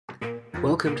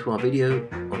Welcome to our video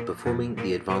on performing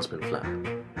the advancement flap.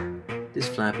 This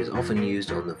flap is often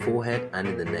used on the forehead and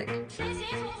in the neck.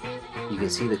 You can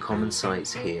see the common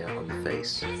sites here on the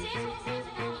face.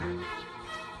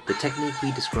 The technique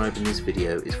we describe in this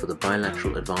video is for the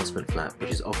bilateral advancement flap, which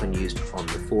is often used on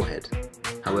the forehead.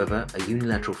 However, a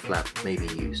unilateral flap may be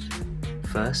used.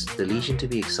 First, the lesion to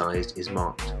be excised is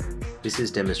marked. This is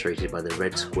demonstrated by the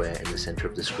red square in the center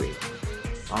of the screen.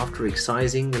 After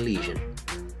excising the lesion,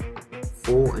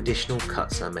 4 additional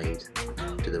cuts are made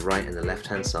to the right and the left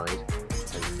hand side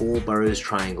and 4 Burroughs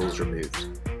triangles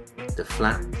removed. The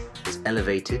flap is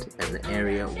elevated and the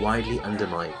area widely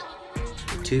undermined.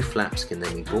 The 2 flaps can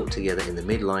then be brought together in the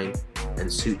midline and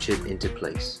sutured into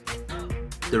place.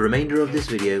 The remainder of this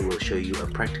video will show you a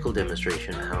practical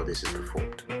demonstration of how this is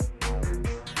performed.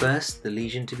 First, the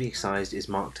lesion to be excised is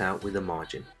marked out with a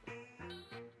margin.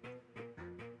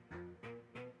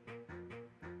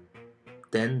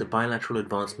 Then the bilateral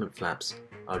advancement flaps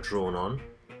are drawn on.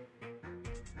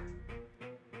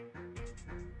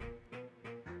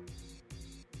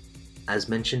 As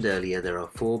mentioned earlier, there are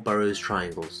 4 Burroughs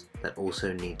triangles that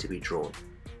also need to be drawn.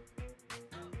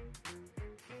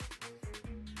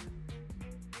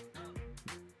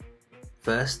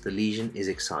 First, the lesion is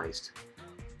excised.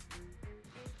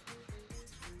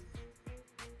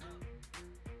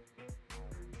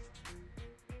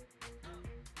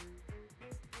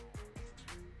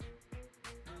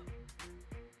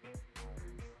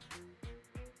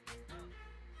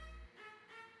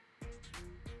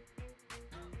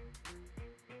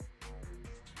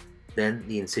 Then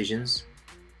the incisions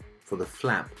for the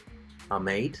flap are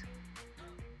made.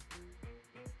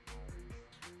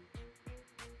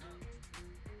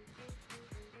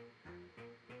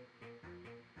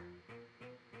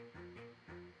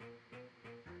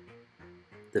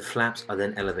 The flaps are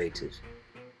then elevated.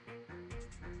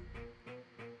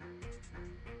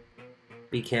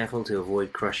 Be careful to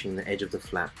avoid crushing the edge of the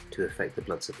flap to affect the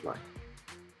blood supply.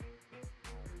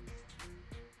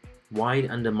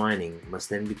 Wide undermining must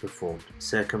then be performed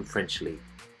circumferentially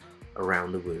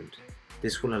around the wound.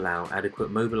 This will allow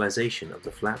adequate mobilization of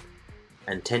the flap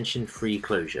and tension-free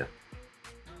closure.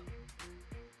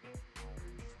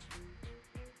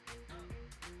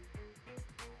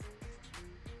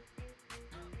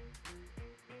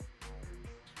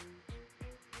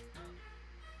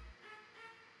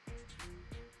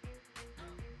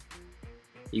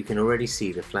 You can already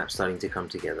see the flap starting to come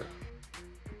together.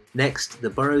 Next, the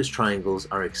Burroughs triangles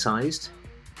are excised.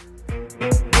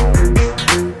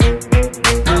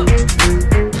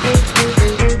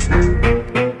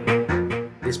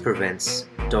 This prevents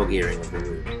dog-earing of the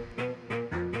wound.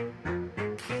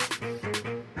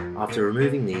 After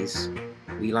removing these,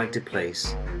 we like to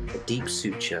place a deep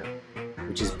suture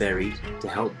which is buried to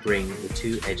help bring the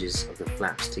 2 edges of the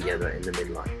flaps together in the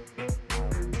midline.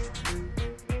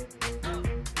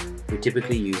 We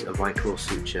typically use a Vicryl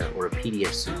suture or a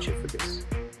PDS suture for this.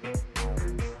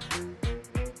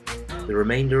 The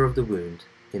remainder of the wound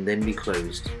can then be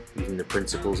closed using the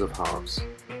principles of halves.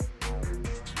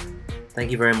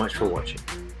 Thank you very much for watching.